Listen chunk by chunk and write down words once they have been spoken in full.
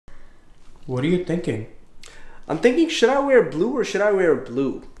What are you thinking? I'm thinking, should I wear blue or should I wear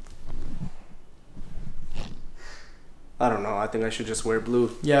blue? I don't know. I think I should just wear blue.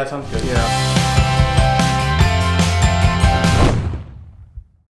 Yeah, sounds good. Yeah.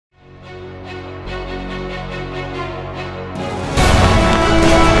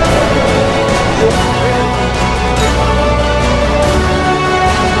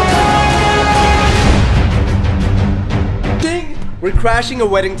 We're crashing a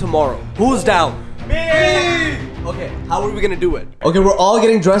wedding tomorrow. Who's down? Me! Okay, how are we gonna do it? Okay, we're all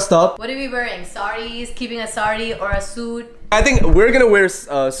getting dressed up. What are we wearing? Saris, keeping a sari or a suit? I think we're gonna wear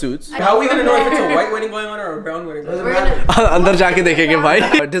suits. How are we gonna know if it's a white wedding going on or a brown wedding going on? We're gonna... Andar jaake dekhenge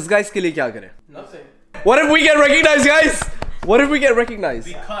bhai. Disguise ke liye kya kare? Nothing. What if we get recognized, guys? What if we get recognized?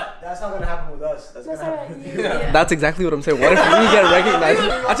 We cut. That's not gonna happen with us. That's gonna happen with you. Yeah. That's exactly what I'm saying. What if we get recognized?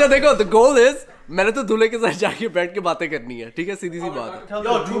 अच्छा देखो, the goal is मैंने तो दूल्हे के साथ जाके बैठ के बातें करनी है, ठीक है? सीधी सी बात है.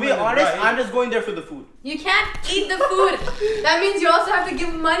 Yo, to be honest, I'm just going there for the food. You can't eat the food. That means you also have to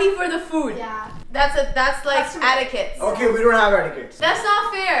give money for the food. Yeah. That's like etiquette. Okay, we don't have etiquette. That's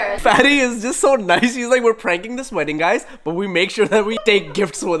not fair. Fatty is just so nice. He's like, we're pranking this wedding, guys, but we make sure that we take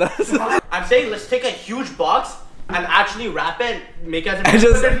gifts with us. I'm saying let's take a huge box and actually wrap it and make it And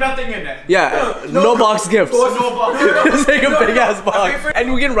just, there's nothing in it. Yeah, no box gifts. No box. Just take a big ass box.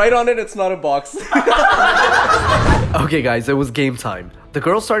 And we can write on it, it's not a box. Okay guys, it was game time. The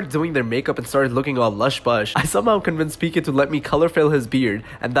girls started doing their makeup and started looking all lush bush. I somehow convinced Pika to let me color fill his beard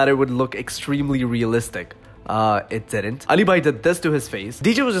and that it would look extremely realistic. It didn't. Ali Bhai did this to his face.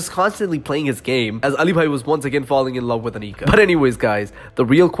 DJ was just constantly playing his game as Ali Bhai was once again falling in love with Anika. But anyways guys, the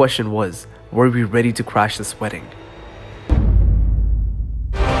real question was, were we ready to crash this wedding?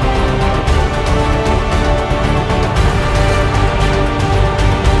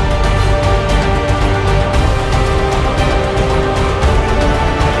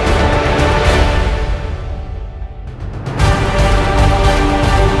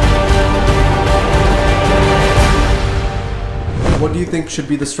 What do you think should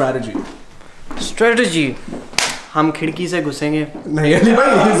be the strategy? Strategy. हम खिड़की से घुसेंगे. नहीं अली भाई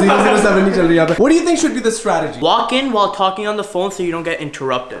 007 नहीं चल रही यहाँ पे. What do you think should be the strategy? Walk in while talking on the phone so you don't get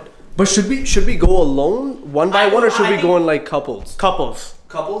interrupted. But should we go alone one by one or should we go in like couples? Couples.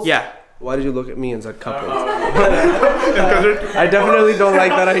 Couples? Yeah. Why did you look at me and said couples? I definitely don't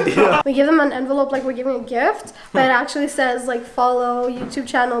like that idea. We give them an envelope like we're giving a gift, but it actually says like follow YouTube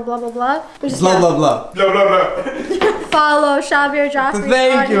channel blah blah blah. We just Blah blah blah. Blah blah blah. follow Shahveer, Jafry.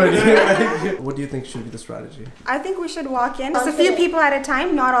 Thank you. What do you think should be the strategy? I think we should walk in just a few people at a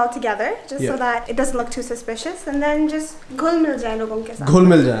time, not all together, just so that it doesn't look too suspicious, and then just घुल मिल जाए लोगों के साथ. घुल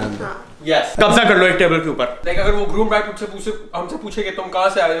मिल जाए अंदर. हाँ. Yes. कब्जा कर लो एक टेबल के ऊपर. Like अगर वो groom bride हमसे पूछे कि तुम कहाँ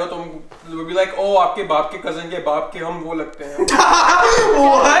से आए हो, तुम we'll be like, oh आपके बाप के cousin के बाप के हम वो लगते हैं.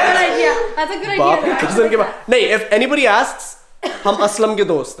 Good idea. That's a good idea. बाप के cousin के बाप. नहीं, if anybody asks, हम असलम के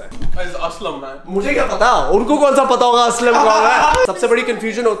दोस्त हैं. असलम man. मुझे क्या पता? उनको कौन सा पता होगा असलम कौन है? सबसे बड़ी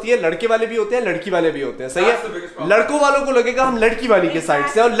कंफ्यूजन होती है, लड़के वाले भी होते हैं, लड़की वाले भी होते हैं, सही है? लड़कों वालों को लगेगा हम लड़की वाली के साइड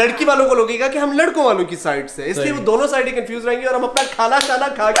से और लड़की वालों को लगेगा कि हम लड़कों वालों की साइड से. इसलिए वो दोनों साइडें कंफ्यूज रहेंगी और हम अपना खाना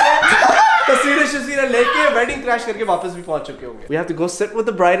खा के तस्वीरें लेके वेडिंग क्रैश करके वापस भी पहुंच चुके होंगे. We have to go sit with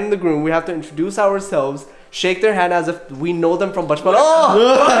the bride and the groom. We have to introduce ourselves, shake their hand as if we know them from bachpan. Oh,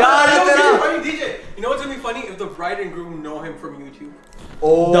 funny DJ. You know what's gonna be funny if the bride and groom know him from YouTube.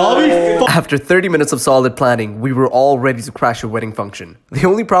 Oh. After 30 minutes of solid planning, we were all ready to crash a wedding function. The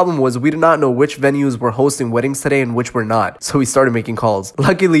only problem was we did not know which venues were hosting weddings today and which were not, so we started making calls.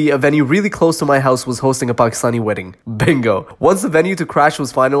 Luckily, a venue really close to my house was hosting a Pakistani wedding. Bingo! Once the venue to crash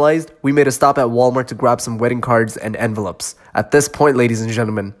was finalized, we made a stop at Walmart to grab some wedding cards and envelopes. At this point, ladies and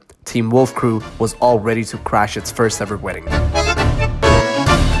gentlemen, Team Wolf Crew was all ready to crash its first ever wedding.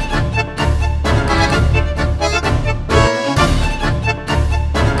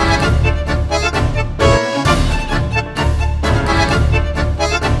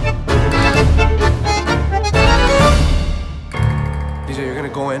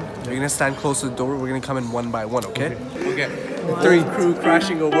 You're gonna stand close to the door. We're gonna come in one by one, okay? Okay. Three crew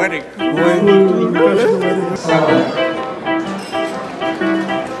crashing a wedding.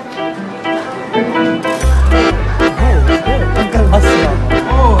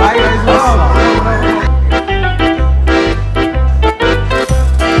 Oh, hi guys.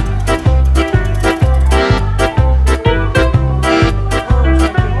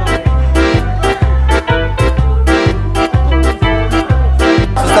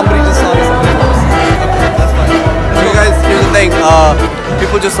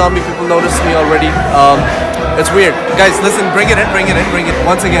 People just saw me, people noticed me already. It's weird. Guys, listen, bring it in.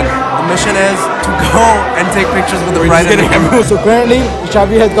 Once again, the mission is to go and take pictures with the bride and groom. So currently,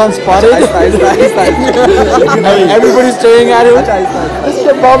 Shahveer has gone spotted. Everybody's staring at him. This is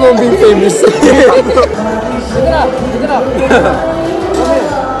the problem of being famous. You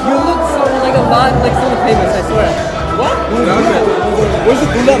look so like a lot like someone famous, I swear. What? Where's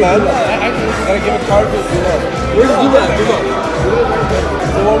the Dula, man? I gotta give a card to Dula. Where's the Dula?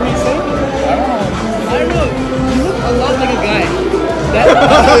 So what were you saying? I don't know. You look a lot like a guy. That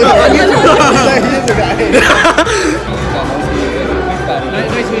He is a guy.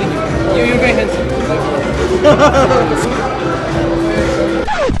 nice meeting you. You're very handsome.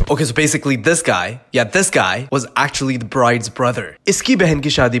 Okay, so basically this guy was actually the bride's brother. इसकी बहन की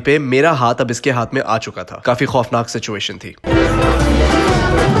शादी पे मेरा हाथ अब इसके हाथ में आ चुका था. काफी खौफनाक सिचुएशन थी.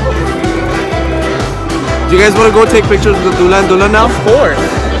 Do you guys want to go take pictures with the Dula and Dulhan now? Of course.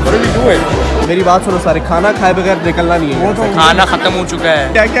 What are we doing? मेरी बात सुनो सारे, खाना खाए बगैर निकलना नहीं है. खाना खत्म हो चुका है.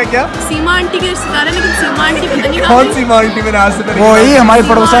 क्या? सीमा आंटी के रिश्तेदार है, लेकिन सीमा आंटी पता नहीं कौन सी माँ आंटी मैंने आज से पहले? वही हमारी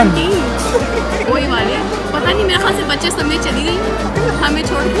पड़ोसन. वही वाले, पता नहीं मेरे ख्याल से बच्चे समय चली गई हमें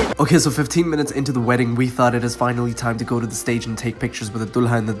छोड़ के. Okay, so 15 minutes into the wedding, we thought it is finally time to go to the stage and take pictures with the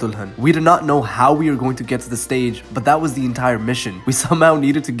Dulha and the Dulhan. We did not know how we were going to get to the stage, but that was the entire mission. We somehow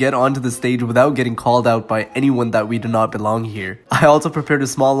needed to get onto the stage without getting called out by anyone that we do not belong here. I also prepared a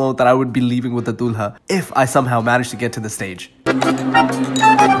small note that I would be leaving with the Dulha if I somehow managed to get to the stage. There's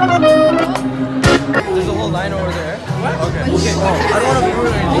a whole line over there. What? Okay. Oh, I don't want to be rude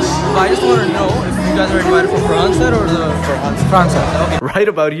or anything, but I just want to know if you guys are invited for France side or the France side. Okay. Right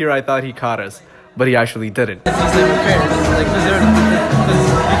about here, I thought he caught us, but he actually didn't. It's like we're parents, like because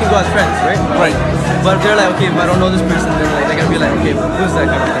we can go as friends, right? Right. But if they're like, okay, if I don't know this person, then like they're gonna be like, okay, who's that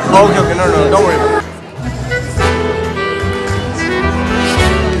kind of thing? Okay, no, don't worry about it.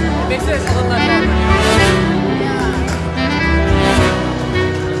 It makes sense. I love that song.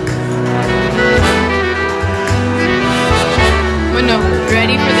 No,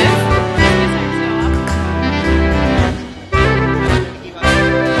 ready for this?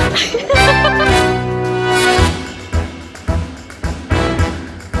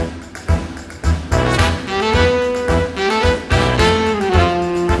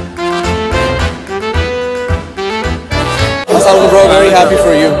 Bro, very happy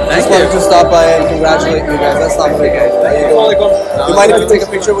for you. Just wanted to stop by and congratulate you guys. That's not big, guys. There you go. You mind if we take a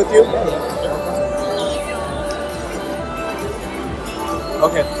picture with you?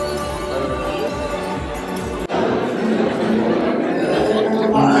 Okay.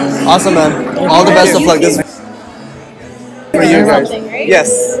 Awesome, man. All the best of luck. This for you guys. Yes.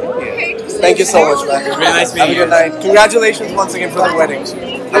 Thank you so much, man. Really nice meeting you. Have a good night. Congratulations once again for the wedding.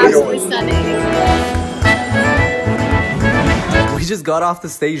 Have a good one. We just got off the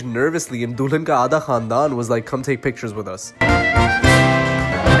stage nervously and Dulhan ka aadha khandan was like, come take pictures with us.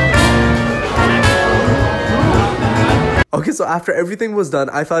 Okay, so after everything was done,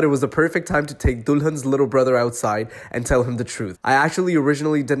 I thought it was the perfect time to take Dulhan's little brother outside and tell him the truth. I actually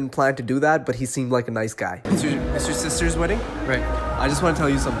originally didn't plan to do that, but he seemed like a nice guy. It's your sister's wedding? Right. I just want to tell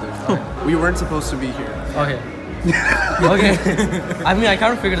you something. We weren't supposed to be here. Okay. Okay. I mean, I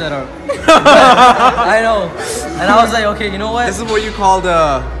kind of figured that out. I know. And I was like, okay, you know what? This is what you called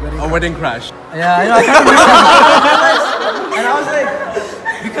a wedding crash. Yeah, I know. I kind of figured that out. And I was like,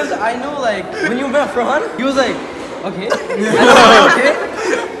 because I know, like, when you met Farhan, he was like, okay. I was like, okay.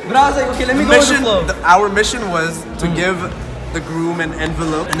 But I was like, okay, let me go with the flow. Our mission was to give the groom an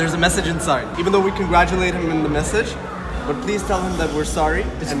envelope and there's a message inside. Even though we congratulate him in the message, but please tell him that we're sorry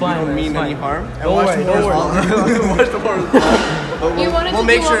and we don't mean any harm. And Don't worry. Watch the bars. We wanted to do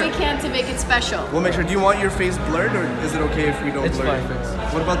what we can to make it special. We'll make sure. Do you want your face blurred or is it okay if we don't blur your face?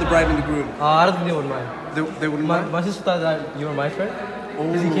 What about the bride and the groom? I don't think they would mind. They wouldn't mind? My sister thought that you were my friend.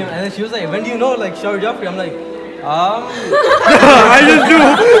 Because he came and then she was like, when do you know like Shahveer Jafry? I'm like, I just do.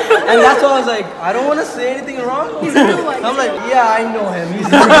 And that's why I was like, I don't want to say anything wrong. I'm like, yeah, I know him. He's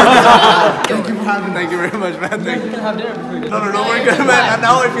Thank you for having me. Thank you very much, man. Thank You you. can have dinner before you No, we're good, man. And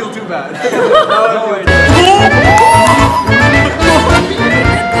now I feel too bad.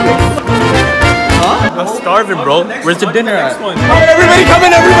 I'm starving, bro. Where's the dinner at? Everybody come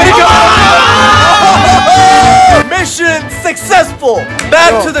in, Mission successful.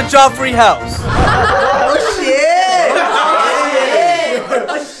 Back to the Jafry house.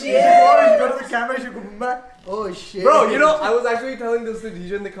 Oh shit. Bro, you know, I was actually telling this to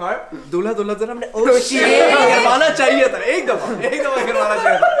DJ in the car. Dulha zara humne oh shit करवाना चाहिए था एक दफा करवाना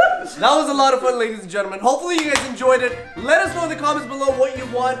चाहिए था. That was a lot of fun, ladies and gentlemen. Hopefully you guys enjoyed it. Let us know in the comments below what you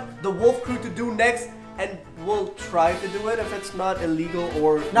want the Wolf Crew to do next, and we'll try to do it if it's not illegal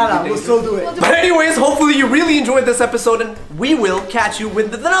or. Nah, we'll still do it. But anyways, hopefully you really enjoyed this episode, and we will catch you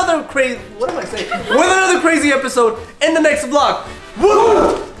with another crazy. What am I saying? With another crazy episode in the next vlog.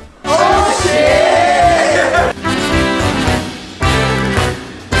 Woo! Oh shit!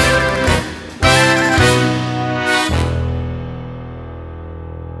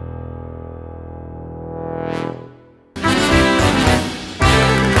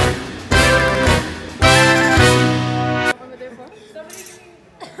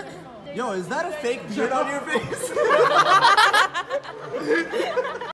 Yo, is that a fake beard on your face?